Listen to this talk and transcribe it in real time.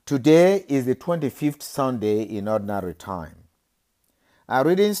Today is the 25th Sunday in Ordinary Time. Our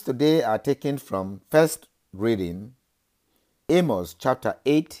readings today are taken from first reading, Amos chapter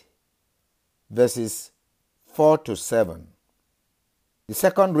 8, verses 4 to 7. The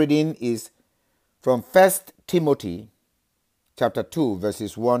second reading is from 1 Timothy chapter 2,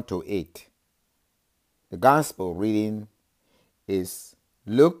 verses 1 to 8. The Gospel reading is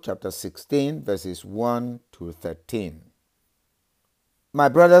Luke chapter 16, verses 1 to 13. My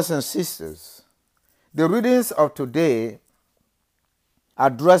brothers and sisters, the readings of today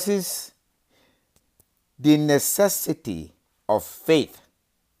addresses the necessity of faith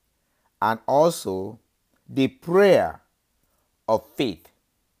and also the prayer of faith.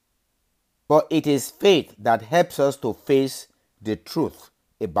 But it is faith that helps us to face the truth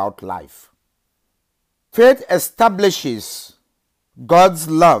about life. Faith establishes God's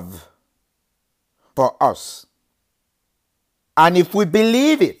love for us. And if we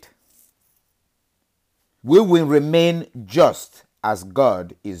believe it, we will remain just as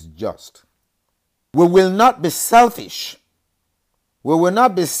God is just. We will not be selfish. We will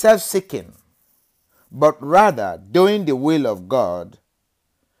not be self-seeking, but rather doing the will of God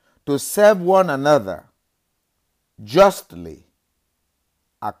to serve one another justly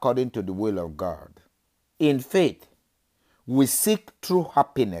according to the will of God. In faith, we seek true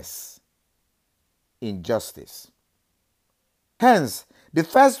happiness in justice. Hence, the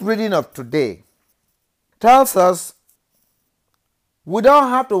first reading of today tells us we don't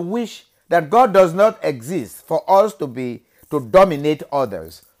have to wish that God does not exist for us to dominate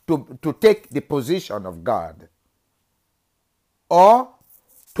others, to take the position of God, or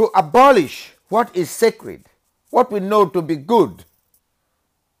to abolish what is sacred, what we know to be good,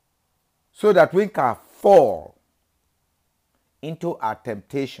 so that we can fall into our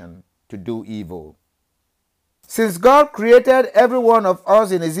temptation to do evil. Since God created every one of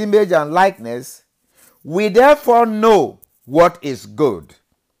us in His image and likeness, we therefore know what is good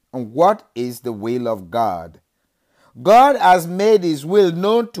and what is the will of God. God has made His will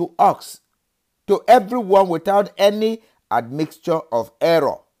known to us, to everyone without any admixture of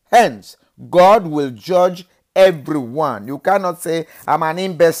error. Hence, God will judge everyone. You cannot say, I'm an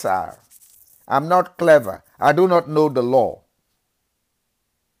imbecile, I'm not clever, I do not know the law.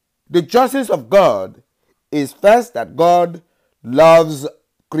 The justice of God is first that God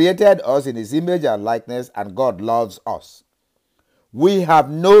created us in His image and likeness, and God loves us. We have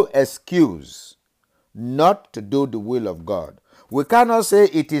no excuse not to do the will of God. We cannot say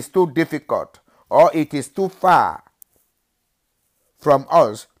it is too difficult or it is too far from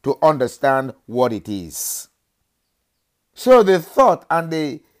us to understand what it is. So the thought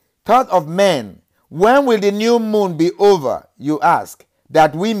of men, when will the new moon be over, you ask,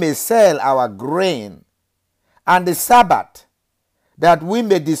 that we may sell our grain, and the Sabbath, that we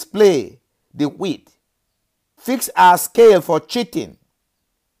may display the wheat, fix our scale for cheating,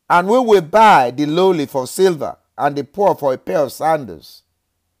 and we will buy the lowly for silver, and the poor for a pair of sandals.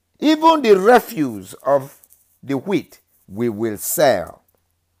 Even the refuse of the wheat we will sell.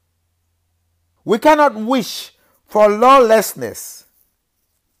 We cannot wish for lawlessness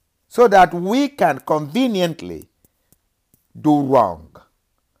so that we can conveniently do wrong.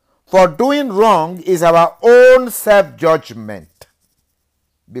 For doing wrong is our own self-judgment,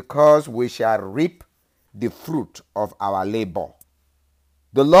 because we shall reap the fruit of our labor.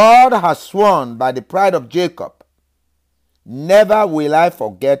 The Lord has sworn by the pride of Jacob, never will I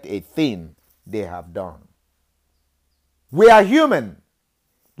forget a thing they have done. We are human,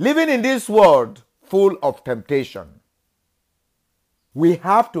 living in this world full of temptation. We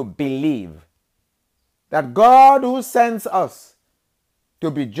have to believe that God, who sends us to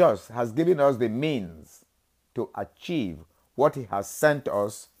be just, has given us the means to achieve what He has sent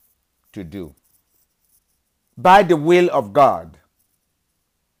us to do by the will of God.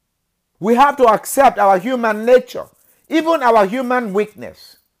 We have to accept our human nature, even our human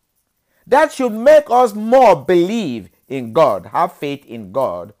weakness. That should make us more believe in God, have faith in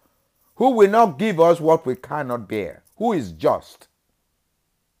God, who will not give us what we cannot bear, who is just.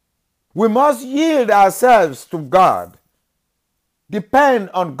 We must yield ourselves to God, depend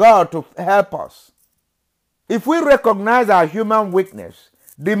on God to help us. If we recognize our human weakness,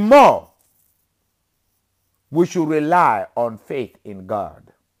 the more we should rely on faith in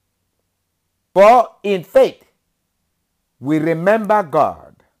God. For in faith, we remember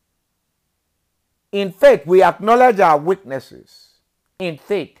God. In faith, we acknowledge our weaknesses. In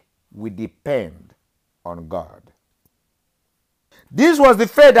faith, we depend on God. This was the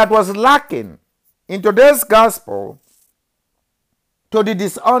faith that was lacking in today's gospel to the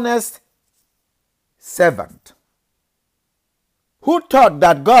dishonest servant. who thought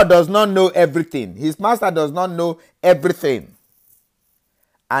that God does not know everything, his master does not know everything,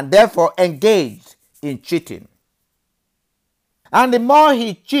 and therefore engaged in cheating. And the more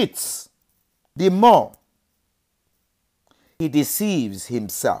he cheats, the more he deceives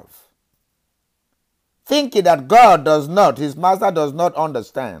himself, thinking that God does not, his master does not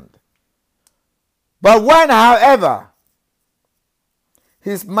understand. But when, however,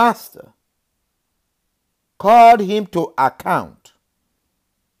 his master called him to account,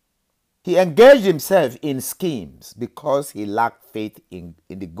 he engaged himself in schemes because he lacked faith in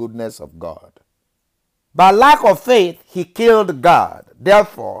the goodness of God. By lack of faith, he killed God,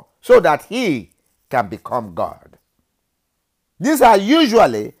 therefore, so that he can become God. These are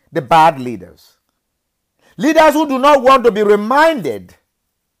usually the bad leaders. Leaders who do not want to be reminded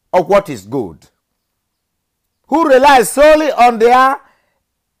of what is good, who rely solely on their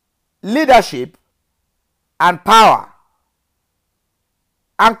leadership and power,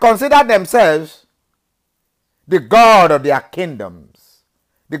 and consider themselves the God of their kingdoms,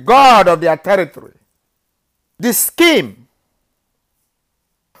 the God of their territory. The scheme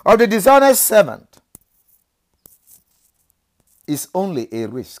of the dishonest servant is only a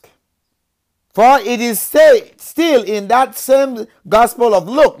risk. For it is still in that same Gospel of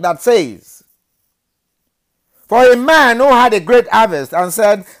Luke that says, for a man who had a great harvest and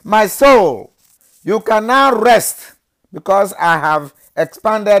said, my soul, you can now rest because I have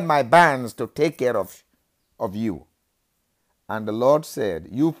expanded my bands to take care of you. And the Lord said,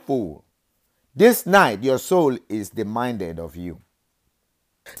 you fool, this night your soul is demanded of you.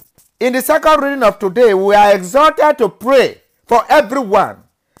 In the second reading of today, we are exhorted to pray for everyone,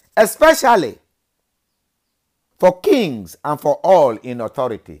 especially for kings and for all in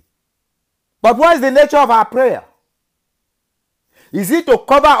authority. But what is the nature of our prayer? Is it to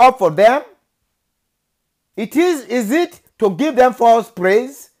cover up for them? Is it to give them false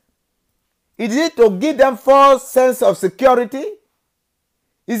praise? Is it to give them false sense of security?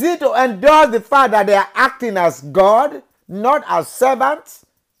 Is it to endorse the fact that they are acting as God, not as servants,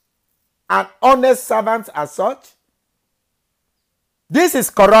 and honest servants as such? This is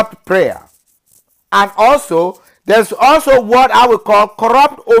corrupt prayer. And also, there's also what I would call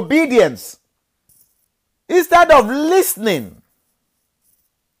corrupt obedience. Instead of listening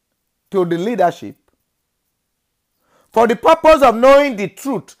to the leadership for the purpose of knowing the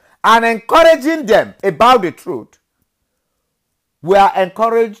truth and encouraging them about the truth, we are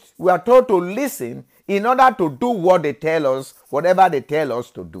told to listen in order to do what they tell us, whatever they tell us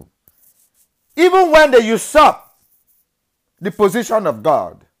to do. Even when they usurp the position of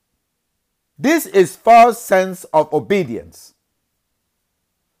God. This is false sense of obedience.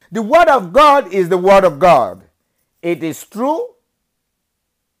 The word of God is the word of God. It is true.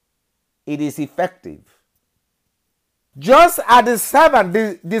 It is effective. Just as the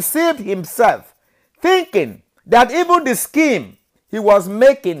servant deceived himself, thinking that even the scheme he was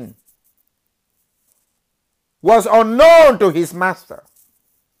making was unknown to his master,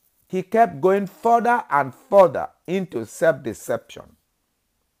 he kept going further and further into self-deception.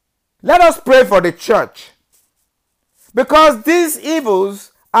 Let us pray for the church, because these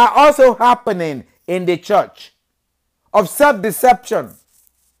evils are also happening in the church of self-deception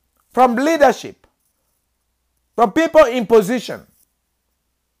from leadership, from people in position.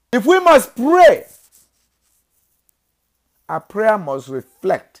 If we must pray, our prayer must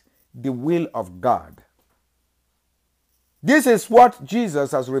reflect the will of God. This is what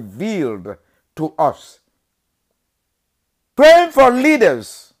Jesus has revealed to us. Praying for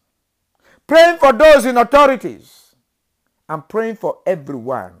leaders, praying for those in authorities, and praying for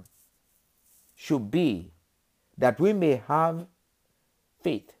everyone should be that we may have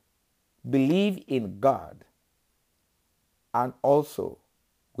faith, believe in God, and also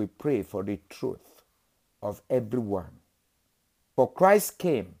we pray for the truth of everyone. For Christ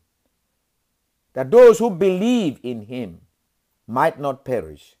came that those who believe in him might not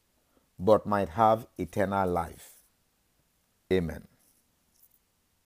perish, but might have eternal life. Amen.